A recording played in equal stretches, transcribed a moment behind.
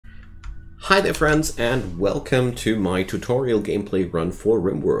Hi there friends, and welcome to my tutorial gameplay run for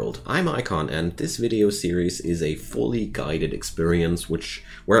Rimworld. I'm Icon, and this video series is a fully guided experience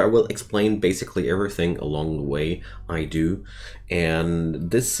where I will explain basically everything along the way I do. And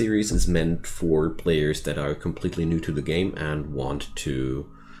this series is meant for players that are completely new to the game and want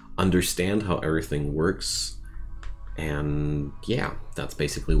to understand how everything works. And yeah, that's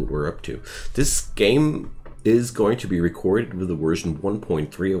basically what we're up to. This game is going to be recorded with the version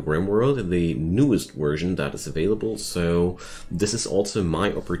 1.3 of Rimworld, the newest version that is available. So this is also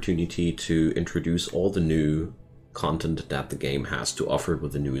my opportunity to introduce all the new content that the game has to offer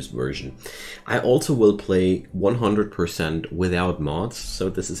with the newest version. I also will play 100% without mods,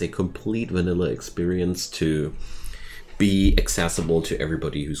 so this is a complete vanilla experience to be accessible to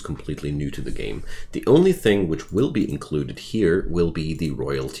everybody who's completely new to the game. The only thing which will be included here will be the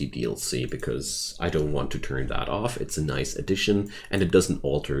royalty DLC, because I don't want to turn that off. It's a nice addition and it doesn't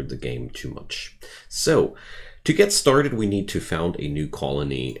alter the game too much. So to get started, we need to found a new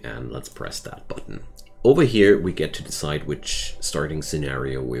colony, and let's press that button. Over here, we get to decide which starting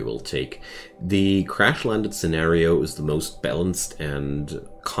scenario we will take. The crash-landed scenario is the most balanced and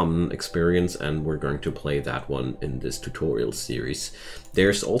common experience, and we're going to play that one in this tutorial series.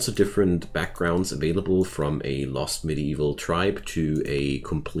 There's also different backgrounds available, from a lost medieval tribe to a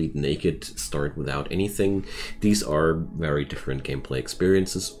complete naked start without anything. These are very different gameplay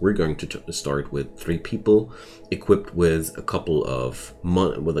experiences. We're going to start with 3 people, equipped with a couple of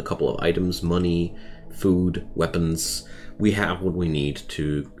items, money, food, weapons. We have what we need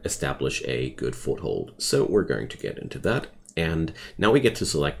to establish a good foothold. So we're going to get into that. And now we get to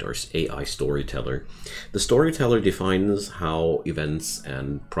select our AI storyteller. The storyteller defines how events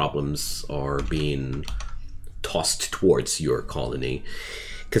and problems are being tossed towards your colony.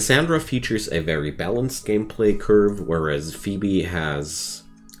 Cassandra features a very balanced gameplay curve, whereas Phoebe has,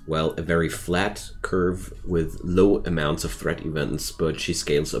 well, a very flat curve with low amounts of threat events, but she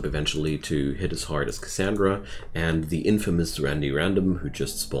scales up eventually to hit as hard as Cassandra and the infamous Randy Random, who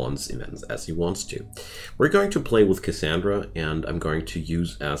just spawns events as he wants to. We're going to play with Cassandra, and I'm going to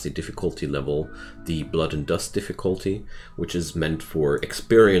use as a difficulty level the Blood and Dust difficulty, which is meant for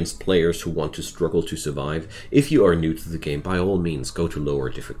experienced players who want to struggle to survive. If you are new to the game, by all means go to lower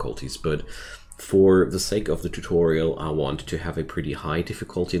difficulties, but for the sake of the tutorial, I want to have a pretty high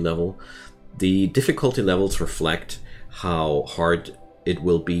difficulty level. The difficulty levels reflect how hard it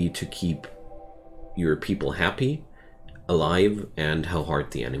will be to keep your people happy, alive, and how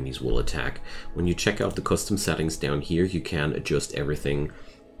hard the enemies will attack. When you check out the custom settings down here, you can adjust everything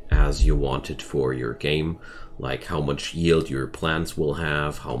as you want it for your game, like how much yield your plants will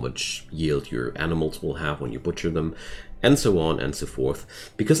have, how much yield your animals will have when you butcher them, and so on and so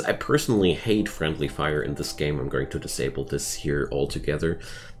forth. Because I personally hate friendly fire in this game, I'm going to disable this here altogether,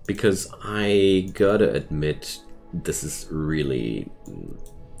 because I gotta admit, this is really,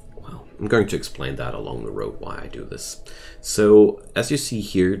 well, I'm going to explain that along the road why I do this. So as you see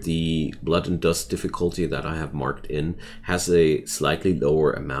here, the Blood and Dust difficulty that I have marked in has a slightly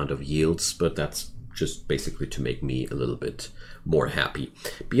lower amount of yields, but that's just basically to make me a little bit more happy.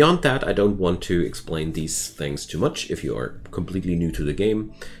 Beyond that, I don't want to explain these things too much. If you are completely new to the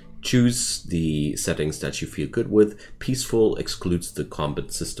game, choose the settings that you feel good with. Peaceful excludes the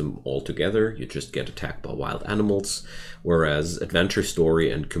combat system altogether. You just get attacked by wild animals, whereas Adventure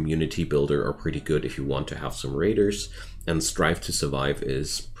Story and Community Builder are pretty good if you want to have some raiders, and Strive to Survive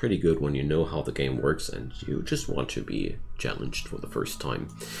is pretty good when you know how the game works and you just want to be challenged for the first time.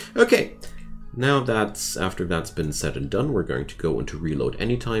 Okay. Now after that's been said and done, we're going to go into Reload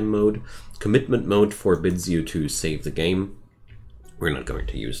Anytime mode. Commitment mode forbids you to save the game. We're not going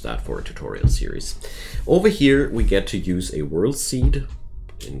to use that for a tutorial series. Over here, we get to use a world seed,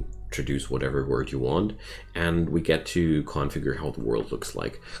 introduce whatever word you want, and we get to configure how the world looks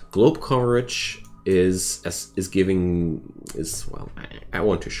like. Globe coverage well, I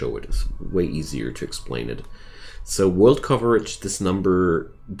want to show it. It's way easier to explain it. So world coverage, this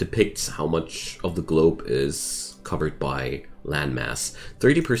number depicts how much of the globe is covered by landmass.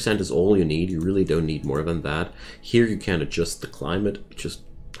 30% is all you need. You really don't need more than that. Here you can adjust the climate, just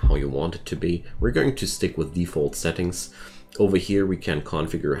how you want it to be. We're going to stick with default settings. Over here we can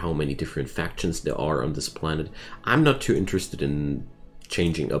configure how many different factions there are on this planet. I'm not too interested in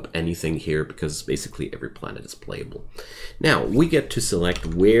changing up anything here, because basically every planet is playable. Now we get to select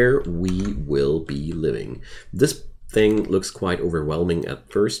where we will be living. This thing looks quite overwhelming at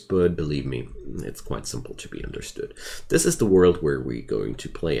first, but believe me, it's quite simple to be understood. This is the world where we're going to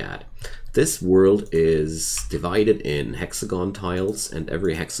play at. This world is divided in hexagon tiles, and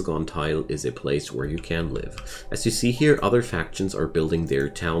every hexagon tile is a place where you can live. As you see here, other factions are building their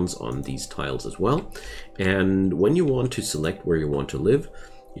towns on these tiles as well. And when you want to select where you want to live,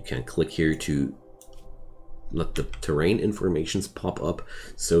 you can click here to let the terrain informations pop up.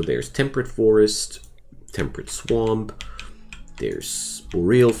 So there's temperate forest, temperate swamp, there's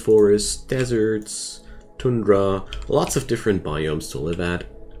boreal forest, deserts, tundra, lots of different biomes to live at.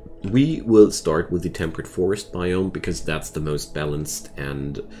 We will start with the temperate forest biome because that's the most balanced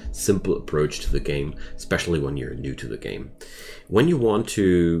and simple approach to the game, especially when you're new to the game. When you want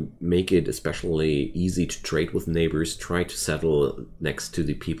to make it especially easy to trade with neighbors, try to settle next to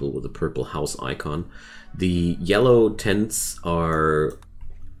the people with the purple house icon. The yellow tents are...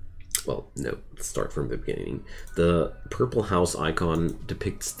 Well, no, let's start from the beginning. The purple house icon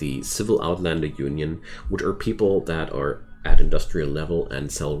depicts the Civil Outlander Union, which are people that are at industrial level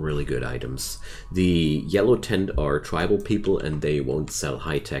and sell really good items. The yellow tent are tribal people and they won't sell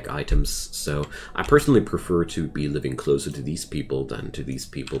high-tech items, so I personally prefer to be living closer to these people than to these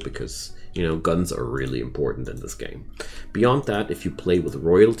people because, you know, guns are really important in this game. Beyond that, if you play with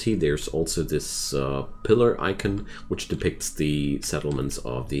royalty, there's also this pillar icon which depicts the settlements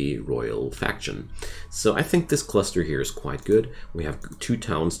of the royal faction. So I think this cluster here is quite good. We have 2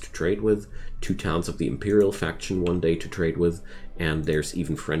 towns to trade with, 2 towns of the imperial faction one day to trade with, and there's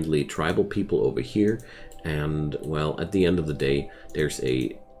even friendly tribal people over here. And well, at the end of the day, there's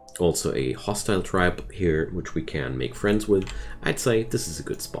also a hostile tribe here which we can make friends with. I'd say this is a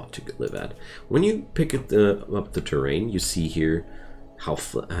good spot to live at. When you pick up the terrain, you see here how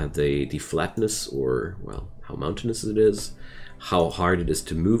the flatness, or well, how mountainous it is, how hard it is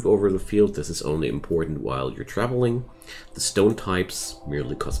to move over the field. This is only important while you're traveling. The stone types,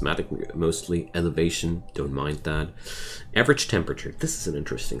 merely cosmetic mostly. Elevation, don't mind that. Average temperature, this is an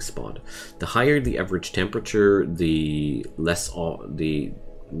interesting spot. The higher the average temperature, the less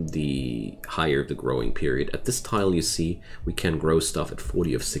the higher the growing period. At this tile you see we can grow stuff at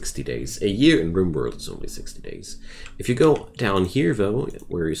 40 of 60 days. A year in Rimworld is only 60 days. If you go down here though,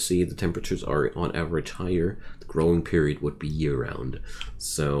 where you see the temperatures are on average higher, the growing period would be year-round.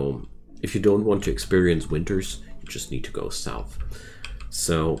 So if you don't want to experience winters, you just need to go south.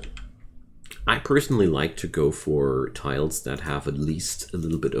 So I personally like to go for tiles that have at least a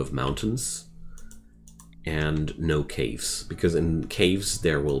little bit of mountains and no caves, because in caves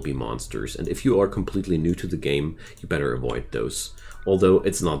there will be monsters, and if you are completely new to the game, you better avoid those, although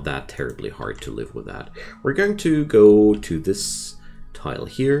it's not that terribly hard to live with that. We're going to go to this tile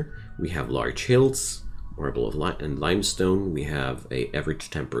here. We have large hills, marble and limestone. We have a average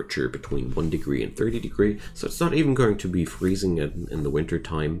temperature between 1 degree and 30 degrees, so it's not even going to be freezing in the winter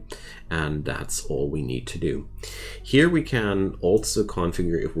time, and that's all we need to do. Here we can also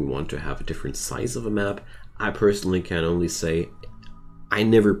configure if we want to have a different size of a map. I personally can only say I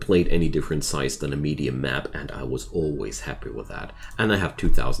never played any different size than a medium map, and I was always happy with that. And I have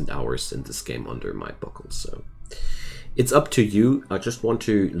 2,000 hours in this game under my buckle, so it's up to you. I just want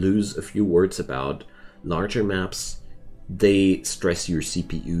to lose a few words about larger maps. They stress your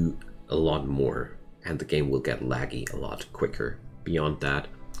CPU a lot more, and the game will get laggy a lot quicker. Beyond that,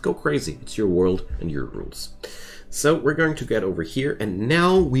 go crazy. It's your world and your rules. So we're going to get over here, and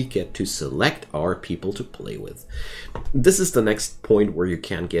now we get to select our people to play with. This is the next point where you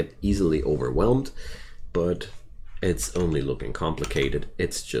can get easily overwhelmed, but it's only looking complicated.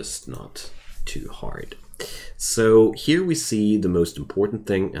 It's just not too hard. So here we see the most important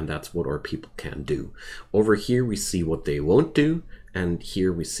thing, and that's what our people can do. Over here we see what they won't do, and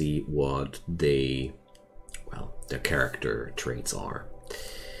here we see what they, well, their character traits are.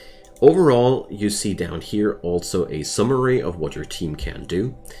 Overall, you see down here also a summary of what your team can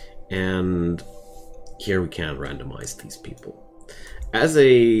do, and here we can randomize these people. As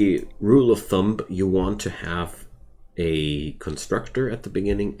a rule of thumb, you want to have a constructor at the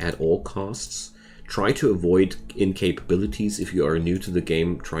beginning at all costs. Try to avoid incapabilities. If you are new to the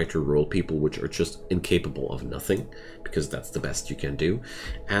game, try to roll people which are just incapable of nothing, because that's the best you can do.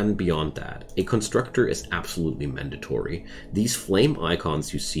 And beyond that, a constructor is absolutely mandatory. These flame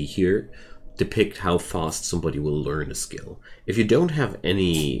icons you see here depict how fast somebody will learn a skill. If you don't have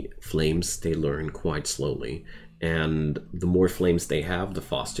any flames, they learn quite slowly. And the more flames they have, the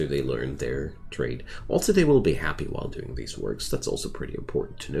faster they learn their trade. Also, they will be happy while doing these works. That's also pretty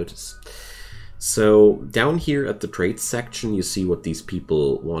important to notice. So down here at the traits section, you see what these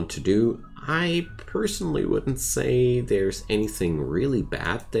people want to do. I personally wouldn't say there's anything really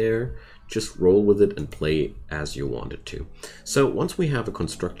bad there. just roll with it and play as you want it to. So once we have a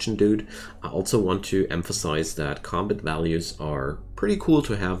construction dude, I also want to emphasize that combat values are pretty cool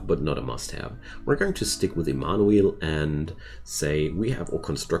to have, but not a must-have. We're going to stick with Emmanuel and say we have a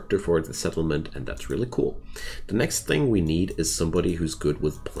constructor for the settlement, and that's really cool. The next thing we need is somebody who's good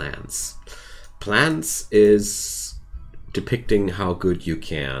with plans. Plans is depicting how good you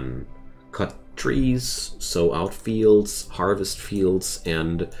can cut trees, sow out fields, harvest fields,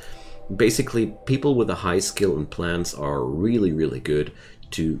 and basically people with a high skill in plants are really good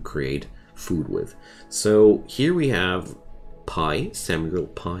to create food with. So here we have Pie, Samuel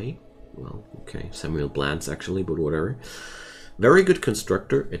Pie. Well, okay, Samuel Blantz actually, but whatever. Very good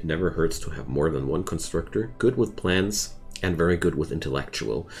constructor. It never hurts to have more than one constructor. Good with plans and very good with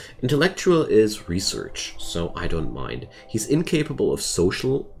intellectual. Intellectual is research, so I don't mind. He's incapable of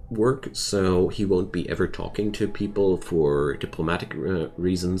social work, so he won't be ever talking to people for diplomatic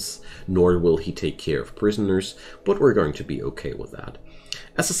reasons, nor will he take care of prisoners, but we're going to be okay with that.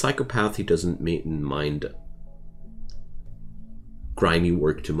 As a psychopath, he doesn't mind grimy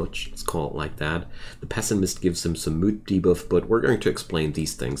work too much, let's call it like that. The pessimist gives him some mood debuff, but we're going to explain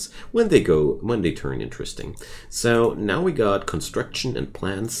these things when they turn interesting. So now we got construction and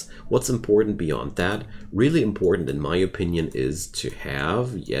plants. What's important beyond that? Really important in my opinion is to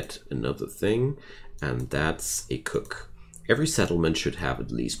have yet another thing, and that's a cook. Every settlement should have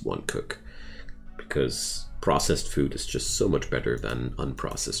at least one cook, because processed food is just so much better than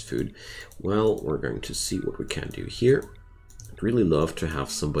unprocessed food. Well, we're going to see what we can do here. Really love to have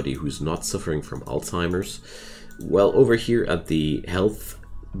somebody who's not suffering from Alzheimer's. Well, over here at the health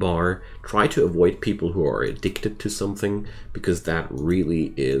bar, try to avoid people who are addicted to something, because that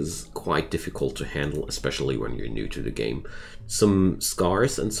really is quite difficult to handle, especially when you're new to the game. Some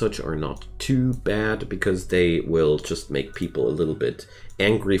scars and such are not too bad, because they will just make people a little bit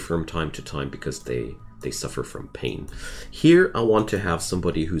angry from time to time because they suffer from pain. Here I want to have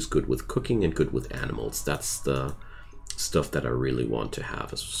somebody who's good with cooking and good with animals. That's the stuff that I really want to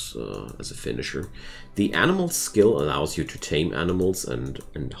have as a finisher. The animal skill allows you to tame animals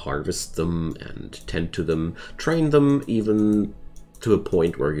and harvest them and tend to them, train them even to a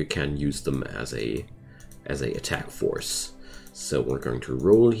point where you can use them as a attack force. So we're going to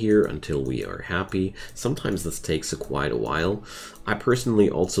roll here until we are happy. Sometimes this takes quite a while. I personally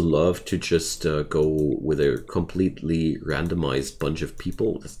also love to just go with a completely randomized bunch of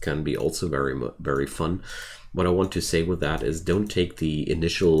people. This can be also very fun. What I want to say with that is don't take the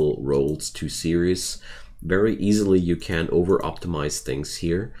initial rolls too serious. Very easily you can over-optimize things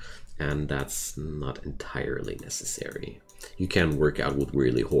here, and that's not entirely necessary. You can work out with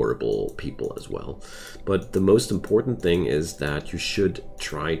really horrible people as well. But the most important thing is that you should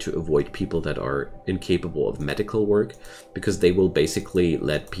try to avoid people that are incapable of medical work, because they will basically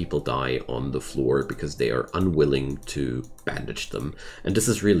let people die on the floor because they are unwilling to bandage them. And this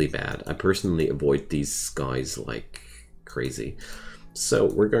is really bad. I personally avoid these guys like crazy. So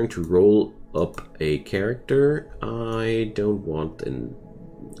we're going to roll up a character. I don't want an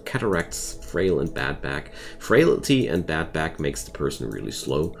cataracts, frail and bad back. Frailty and bad back makes the person really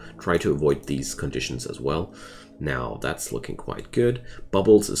slow. Try to avoid these conditions as well. Now that's looking quite good.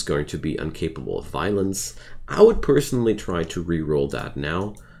 Bubbles is going to be incapable of violence. I would personally try to re-roll that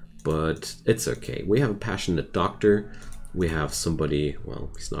now, but it's okay. We have a passionate doctor. We have somebody,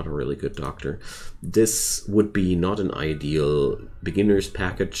 well, he's not a really good doctor. This would be not an ideal beginner's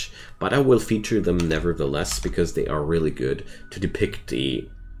package, but I will feature them nevertheless because they are really good to depict the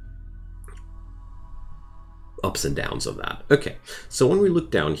ups and downs of that. Okay, so when we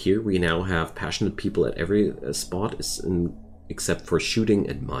look down here, we now have passionate people at every spot except for shooting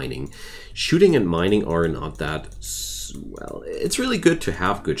and mining. Shooting and mining are not that, well, it's really good to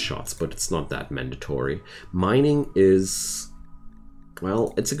have good shots, but it's not that mandatory. Mining is,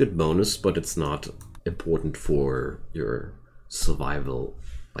 well, it's a good bonus, but it's not important for your survival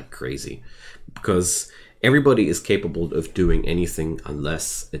like crazy, because everybody is capable of doing anything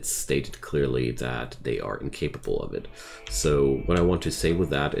unless it's stated clearly that they are incapable of it. So what I want to say with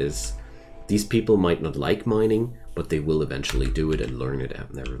that is these people might not like mining, but they will eventually do it and learn it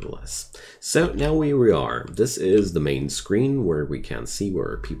nevertheless. So now we are. This is the main screen where we can see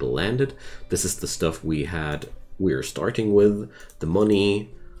where people landed. This is the stuff we're starting with, the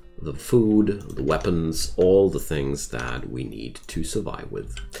money, the food, the weapons, all the things that we need to survive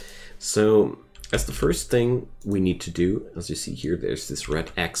with. So as the first thing we need to do, as you see here, there's this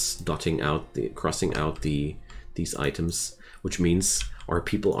red X crossing out these items, which means our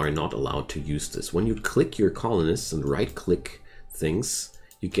people are not allowed to use this. When you click your colonists and right-click things,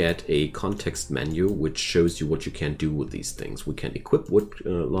 you get a context menu which shows you what you can do with these things. We can equip wood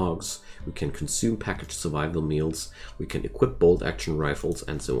logs, we can consume packaged survival meals, we can equip bolt action rifles,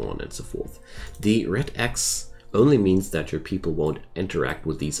 and so on and so forth. The red X only means that your people won't interact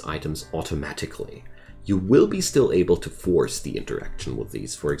with these items automatically. You will be still able to force the interaction with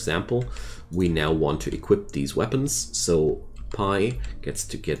these. For example, we now want to equip these weapons, so Pi gets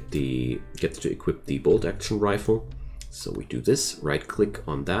to equip the bolt action rifle. So we do this, right click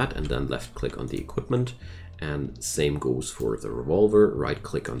on that and then left click on the equipment, and same goes for the revolver, right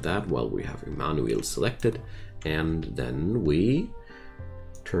click on that while we have Emmanuel selected, and then we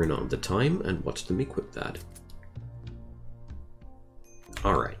turn on the time and watch them equip that.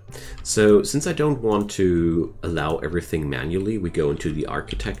 Alright, so since I don't want to allow everything manually, we go into the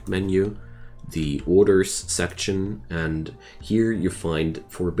architect menu, the orders section, and here you find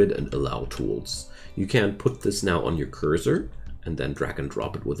forbid and allow tools. You can put this now on your cursor and then drag and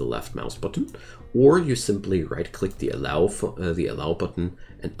drop it with the left mouse button, or you simply right click the allow button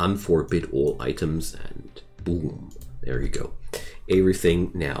and unforbid all items, and boom, there you go.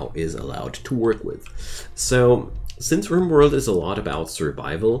 Everything now is allowed to work with. So since Rimworld is a lot about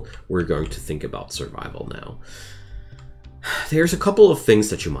survival, we're going to think about survival now. There's a couple of things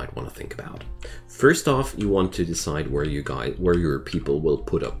that you might want to think about. First off, you want to decide where your people will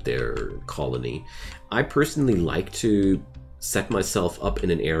put up their colony. I personally like to set myself up in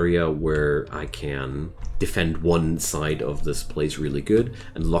an area where I can defend one side of this place really good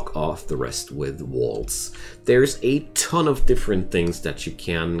and lock off the rest with walls. There's a ton of different things that you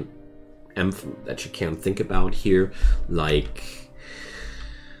can think about here, like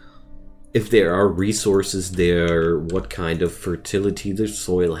if there are resources there, what kind of fertility the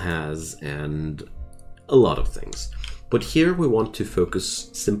soil has, and a lot of things. But here we want to focus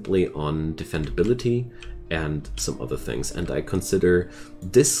simply on defendability and some other things. And I consider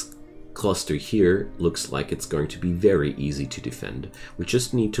this cluster here looks like it's going to be very easy to defend. We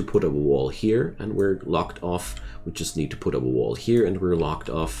just need to put up a wall here and we're locked off. We just need to put up a wall here and we're locked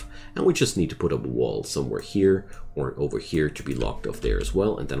off. And we just need to put up a wall somewhere here or over here to be locked off there as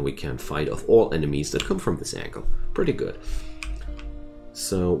well. And then we can fight off all enemies that come from this angle. Pretty good.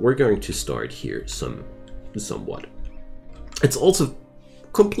 So we're going to start here somewhat. It's also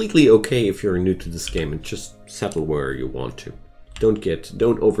completely okay if you're new to this game and just settle where you want to. Don't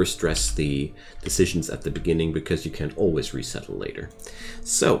overstress the decisions at the beginning, because you can always resettle later.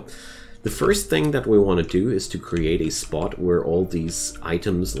 So the first thing that we want to do is to create a spot where all these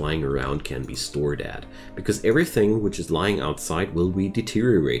items lying around can be stored at, because everything which is lying outside will be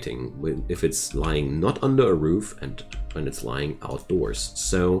deteriorating if it's lying not under a roof and when it's lying outdoors.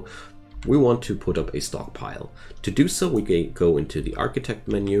 So we want to put up a stockpile. To do so, we go into the architect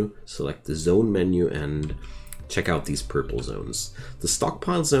menu, select the zone menu, and check out these purple zones. The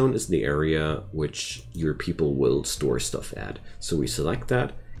stockpile zone is the area which your people will store stuff at. So we select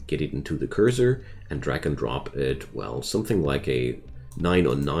that, get it into the cursor, and drag and drop it. Well, something like a 9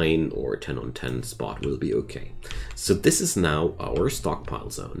 on 9 or 10 on 10 spot will be okay. So this is now our stockpile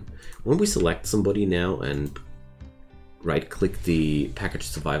zone. When we select somebody now and right click the packaged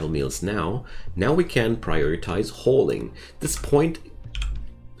survival meals now we can prioritize hauling. This point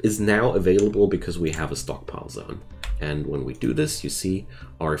is now available because we have a stockpile zone. And when we do this, you see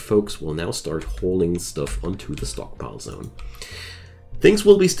our folks will now start hauling stuff onto the stockpile zone. Things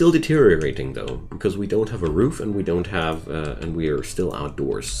will be still deteriorating though, because we don't have a roof and we don't have and we are still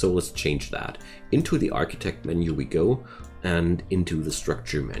outdoors. So let's change that. Into the architect menu we go, and into the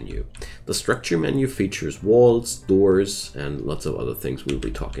structure menu. The structure menu features walls, doors, and lots of other things we'll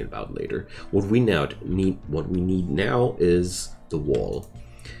be talking about later. What we need now is the wall.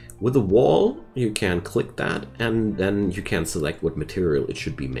 With the wall, you can click that and then you can select what material it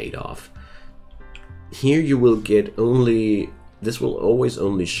should be made of. Here you will get this will always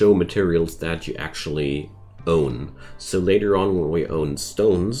only show materials that you actually own. So later on when we own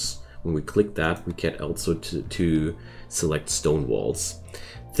stones, when we click that, we get also to select stone walls.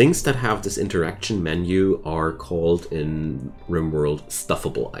 Things that have this interaction menu are called in Rimworld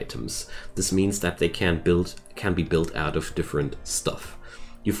stuffable items. This means that they can be built out of different stuff.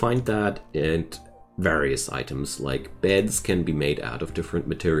 You find that in various items, like beds can be made out of different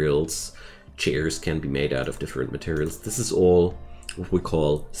materials, chairs can be made out of different materials. This is all what we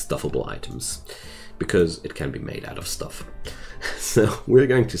call stuffable items, because it can be made out of stuff. So we're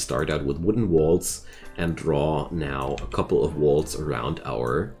going to start out with wooden walls and draw now a couple of walls around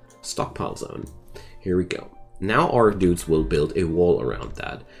our stockpile zone. Here we go. Now our dudes will build a wall around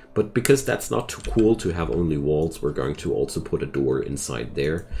that, but because that's not too cool to have only walls, we're going to also put a door inside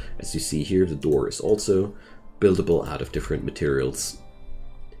there. As you see here, the door is also buildable out of different materials.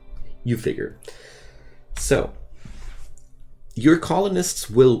 You figure. So, your colonists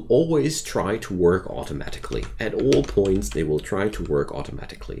will always try to work automatically. At all points, they will try to work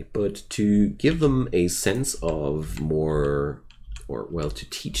automatically. But to give them a sense of more, or well, to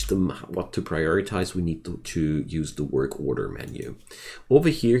teach them what to prioritize, we need to use the work order menu. Over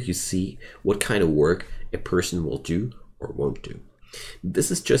here, you see what kind of work a person will do or won't do.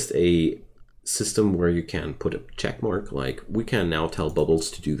 This is just a system where you can put a check mark, like we can now tell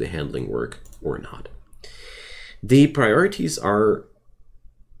Bubbles to do the handling work or not. The priorities are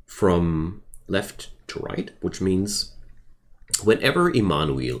from left to right, which means whenever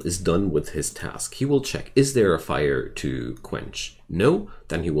Emmanuel is done with his task, he will check, is there a fire to quench? No,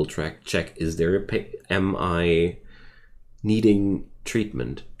 then he will check, is there am I needing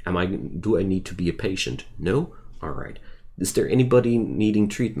treatment? Do I need to be a patient? No? All right. Is there anybody needing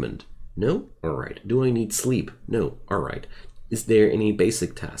treatment? No? All right. Do I need sleep? No? All right. Is there any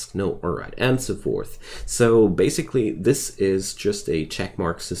basic task? No? All right. And so forth. So basically, this is just a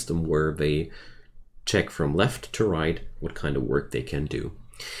checkmark system where they check from left to right what kind of work they can do.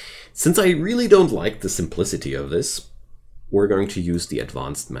 Since I really don't like the simplicity of this, we're going to use the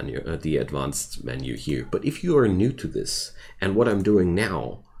advanced menu here. But if you are new to this and what I'm doing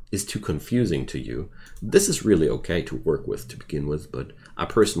now is too confusing to you, this is really okay to work with to begin with, but I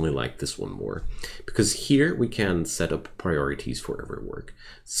personally like this one more because here we can set up priorities for every work.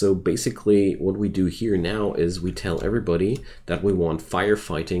 So basically what we do here now is we tell everybody that we want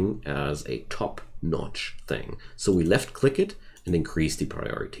firefighting as a top-notch thing. So we left click it and increase the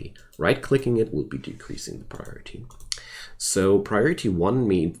priority. Right clicking it will be decreasing the priority. So priority 1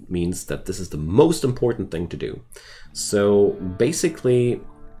 means that this is the most important thing to do. So basically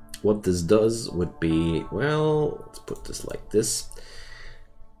what this does would be, well, let's put this like this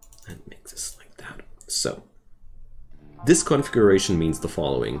and make this like that. So this configuration means the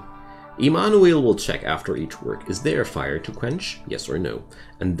following. Emmanuel will check after each work, is there a fire to quench? Yes or no.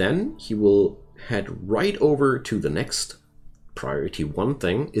 And then he will head right over to the next priority 1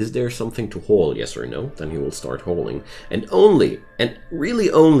 thing. Is there something to haul? Yes or no. Then he will start hauling. And only, and really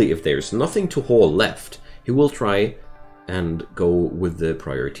only if there's nothing to haul left, he will try and go with the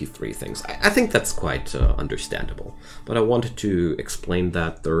priority 3 things. I think that's quite understandable, but I wanted to explain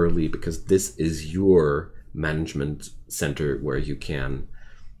that thoroughly because this is your management center where you can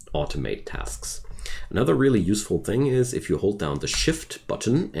automate tasks. Another really useful thing is if you hold down the Shift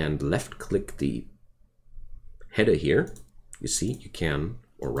button and left click the header here, you see you can,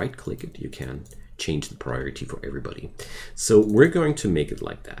 or right click it, you can change the priority for everybody. So we're going to make it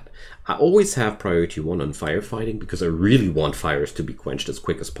like that. I always have priority 1 on firefighting because I really want fires to be quenched as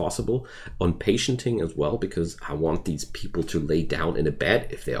quick as possible. On patienting as well because I want these people to lay down in a bed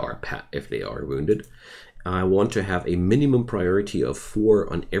if they are wounded. I want to have a minimum priority of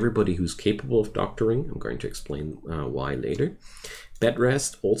 4 on everybody who's capable of doctoring. I'm going to explain why later. Bed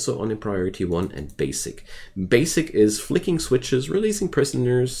rest also on a priority 1, and basic. Basic is flicking switches, releasing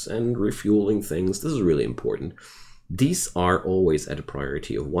prisoners, and refueling things. This is really important. These are always at a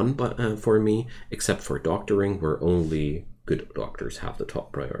priority of 1 for me, except for doctoring, where only good doctors have the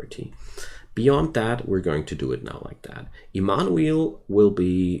top priority. Beyond that, we're going to do it now like that. Emmanuel will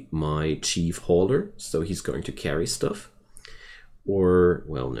be my chief hauler, so he's going to carry stuff. Or,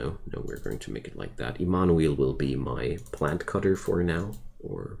 well, no, we're going to make it like that. Emmanuel will be my plant cutter for now.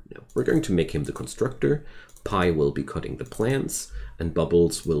 Or, no, we're going to make him the constructor. Pi will be cutting the plants, and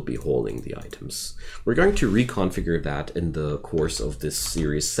Bubbles will be hauling the items. We're going to reconfigure that in the course of this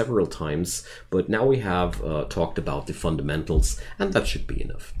series several times, but now we have talked about the fundamentals, and that should be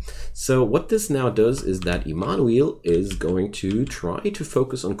enough. So what this now does is that Emmanuel is going to try to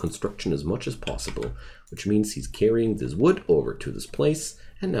focus on construction as much as possible, which means he's carrying this wood over to this place,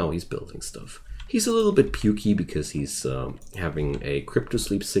 and now he's building stuff. He's a little bit pukey because he's having a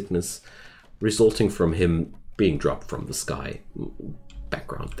cryptosleep sickness, resulting from him being dropped from the sky.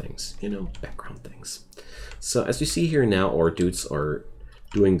 Background things, you know, background things. So as you see here now, our dudes are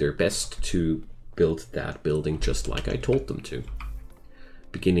doing their best to build that building just like I told them to.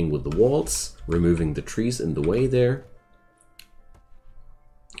 Beginning with the walls, removing the trees in the way there,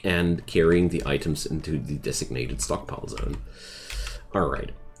 and carrying the items into the designated stockpile zone. All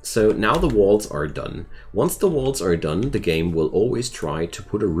right. So now the walls are done. Once the walls are done, the game will always try to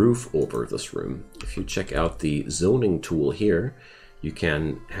put a roof over this room. If you check out the zoning tool here, you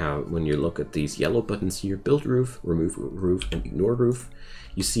can have, when you look at these yellow buttons here, build roof, remove roof, and ignore roof.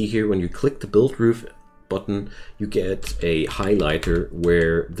 You see here when you click the build roof button, you get a highlighter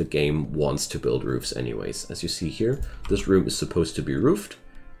where the game wants to build roofs anyways. As you see here, this room is supposed to be roofed,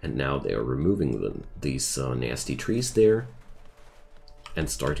 and now they are removing these nasty trees there. and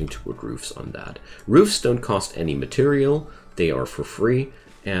starting to put roofs on that. Roofs don't cost any material, they are for free,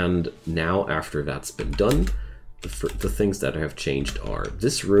 and now after that's been done, the things that have changed are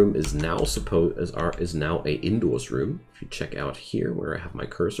this room is now is now a indoors room. If you check out here where I have my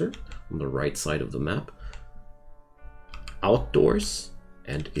cursor on the right side of the map, outdoors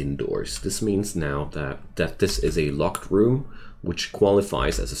and indoors. This means now that this is a locked room which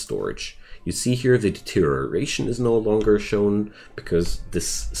qualifies as a storage. You see here the deterioration is no longer shown because this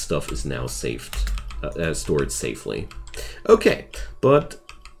stuff is now stored safely. Okay, but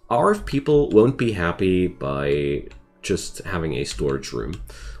our people won't be happy by just having a storage room.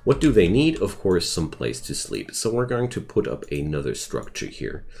 What do they need? Of course, some place to sleep. So we're going to put up another structure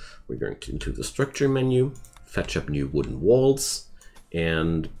here. We're going into the structure menu, fetch up new wooden walls,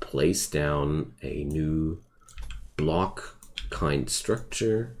 and place down a new block kind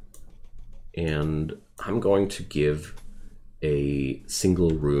structure. And I'm going to give a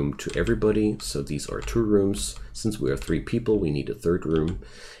single room to everybody. So these are 2 rooms. Since we are 3 people, we need a 3rd room.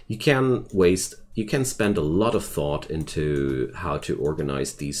 You can spend a lot of thought into how to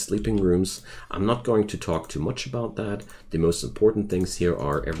organize these sleeping rooms. I'm not going to talk too much about that. The most important things here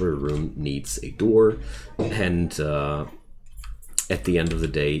are every room needs a door, and at the end of the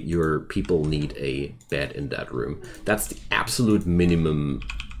day, your people need a bed in that room. That's the absolute minimum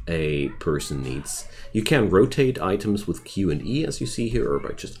a person needs. You can rotate items with Q and E, as you see here, or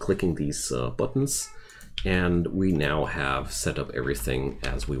by just clicking these buttons. And we now have set up everything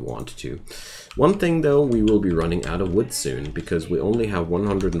as we want to. One thing though, we will be running out of wood soon because we only have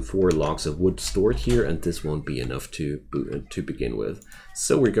 104 logs of wood stored here, and this won't be enough to begin with.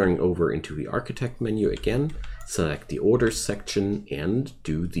 So we're going over into the architect menu again, select the orders section and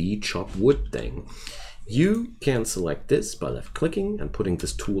do the chop wood thing. You can select this by left clicking and putting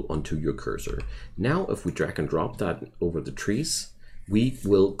this tool onto your cursor. Now if we drag and drop that over the trees, we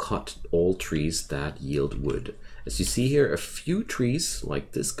will cut all trees that yield wood. As you see here, a few trees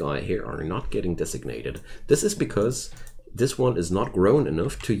like this guy here are not getting designated. This is because this one is not grown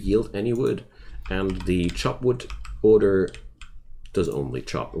enough to yield any wood, and the chop wood order does only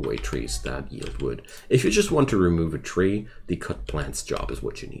chop away trees that yield wood. If you just want to remove a tree, the cut plants job is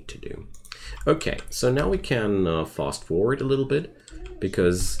what you need to do. Okay, so now we can fast forward a little bit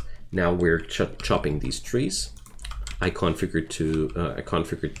because now we're chopping these trees. I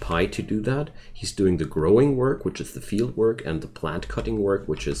configured Pi to do that. He's doing the growing work, which is the field work, and the plant cutting work,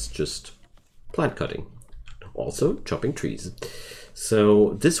 which is just plant cutting. Also chopping trees.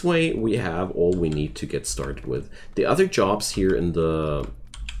 So this way we have all we need to get started with. The other jobs here in the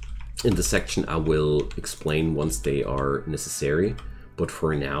section I will explain once they are necessary. But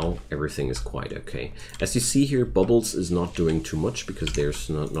for now, everything is quite okay. As you see here, Bubbles is not doing too much because there's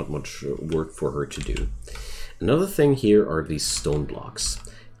not much work for her to do. Another thing here are these stone blocks.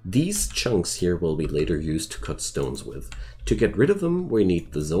 These chunks here will be later used to cut stones with. To get rid of them, we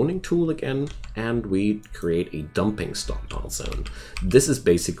need the zoning tool again, and we create a dumping stockpile zone. This is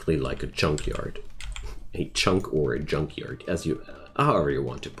basically like a junkyard. A chunk or a junkyard, however you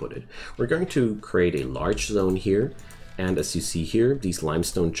want to put it. We're going to create a large zone here, and as you see here, these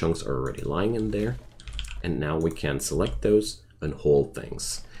limestone chunks are already lying in there. And now we can select those and haul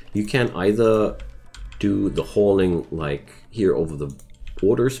things. You can either do the hauling like here over the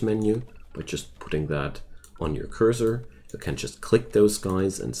orders menu by just putting that on your cursor. You can just click those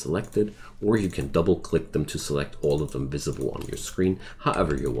guys and select it, or you can double click them to select all of them visible on your screen,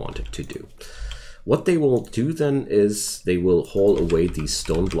 however you want it to do. What they will do then is they will haul away these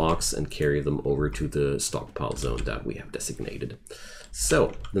stone blocks and carry them over to the stockpile zone that we have designated.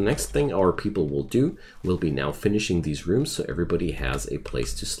 So the next thing our people will do will be now finishing these rooms so everybody has a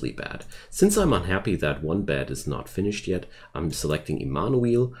place to sleep at. Since I'm unhappy that one bed is not finished yet, I'm selecting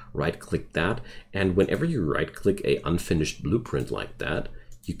Emmanuel, right click that, and whenever you right click a unfinished blueprint like that,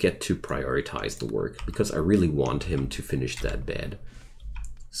 you get to prioritize the work because I really want him to finish that bed.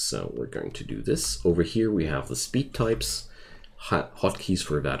 So we're going to do this. Over here we have the speed types. Hotkeys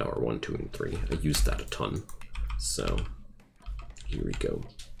for that are 1, 2, and 3. I use that a ton. So here we go.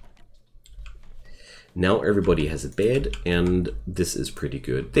 Now everybody has a bed, and this is pretty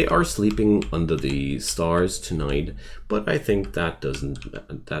good. They are sleeping under the stars tonight, but I think that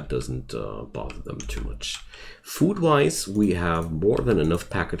doesn't bother them too much. Food-wise, we have more than enough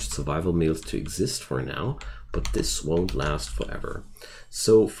packaged survival meals to exist for now, but this won't last forever.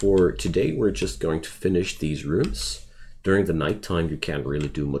 So for today, we're just going to finish these rooms. During the nighttime, you can't really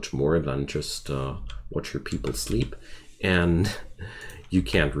do much more than just watch your people sleep. And you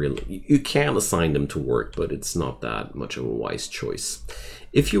can assign them to work, but it's not that much of a wise choice.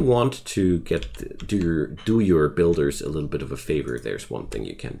 If you want to do your builders a little bit of a favor, there's one thing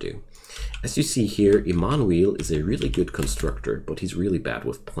you can do. As you see here, Emmanuel is a really good constructor, but he's really bad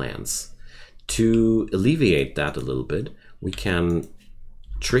with plants. To alleviate that a little bit, we can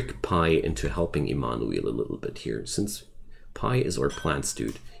trick Pi into helping Emmanuel a little bit here. Since Pi is our plants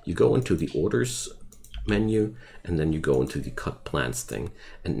dude, you go into the orders menu and then you go into the cut plants thing.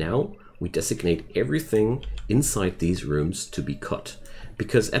 And now we designate everything inside these rooms to be cut.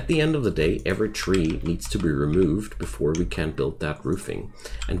 Because at the end of the day, every tree needs to be removed before we can build that roofing.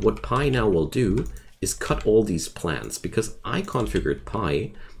 And what Pi now will do is cut all these plants, because I configured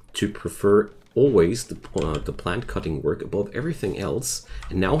Pi to prefer always the plant cutting work above everything else.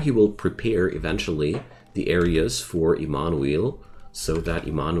 And now he will prepare eventually the areas for Emmanuel, so that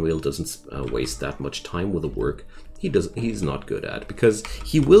Emmanuel doesn't waste that much time with the work he's not good at, because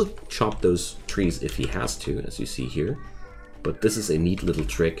he will chop those trees if he has to, as you see here. But this is a neat little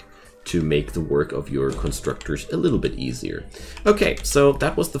trick to make the work of your constructors a little bit easier. Okay, so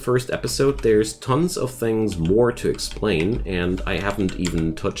that was the first episode. There's tons of things more to explain, and I haven't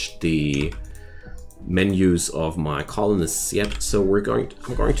even touched the menus of my colonists yet. So I'm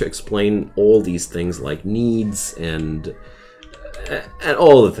going to explain all these things like needs and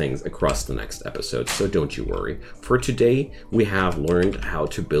all the things across the next episode, so don't you worry. For today, we have learned how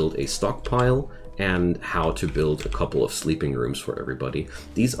to build a stockpile and how to build a couple of sleeping rooms for everybody.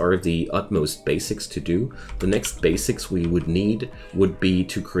 These are the utmost basics to do. The next basics we would need would be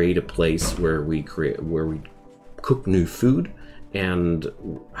to create a place where we cook new food and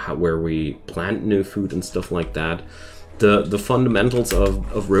where we plant new food and stuff like that. The fundamentals of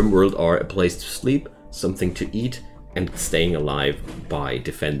Rimworld are a place to sleep, something to eat, and staying alive by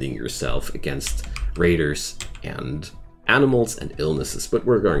defending yourself against raiders and animals and illnesses, but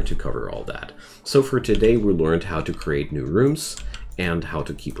we're going to cover all that. So for today, we learned how to create new rooms and how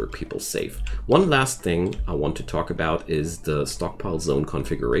to keep our people safe. One last thing I want to talk about is the stockpile zone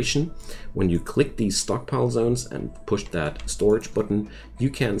configuration. When you click these stockpile zones and push that storage button, you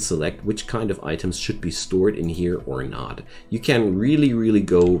can select which kind of items should be stored in here or not. You can really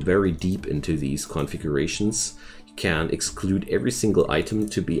go very deep into these configurations. You can exclude every single item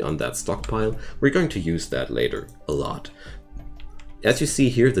to be on that stockpile. We're going to use that later a lot. As you see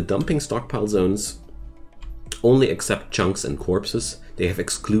here, the dumping stockpile zones only accept chunks and corpses. They have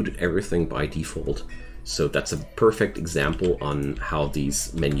excluded everything by default. So that's a perfect example on how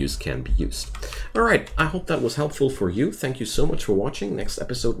these menus can be used. All right, I hope that was helpful for you. Thank you so much for watching. Next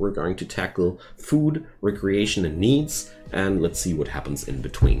episode, we're going to tackle food, recreation, and needs, and let's see what happens in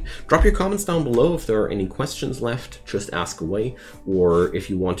between. Drop your comments down below if there are any questions left, just ask away, or if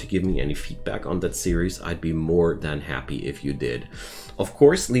you want to give me any feedback on that series, I'd be more than happy if you did. Of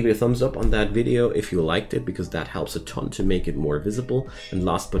course, leave a thumbs up on that video if you liked it, because that helps a ton to make it more visible. And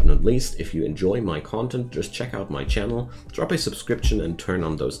last but not least, if you enjoy my content, just check out my channel, drop a subscription and turn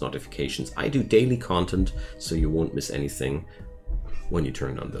on those notifications. I do daily content, so you won't miss anything when you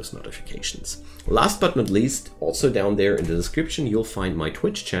turn on those notifications. Last but not least, also down there in the description, you'll find my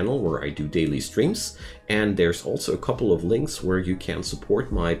Twitch channel where I do daily streams. And there's also a couple of links where you can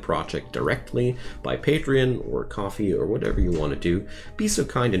support my project directly by Patreon or Coffee or whatever you want to do. Be so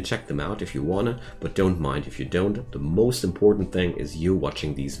kind and check them out if you wanna, but don't mind if you don't. The most important thing is you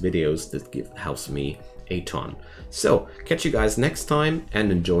watching these videos. That helps me a ton. So catch you guys next time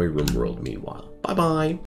and enjoy Rimworld meanwhile. Bye bye.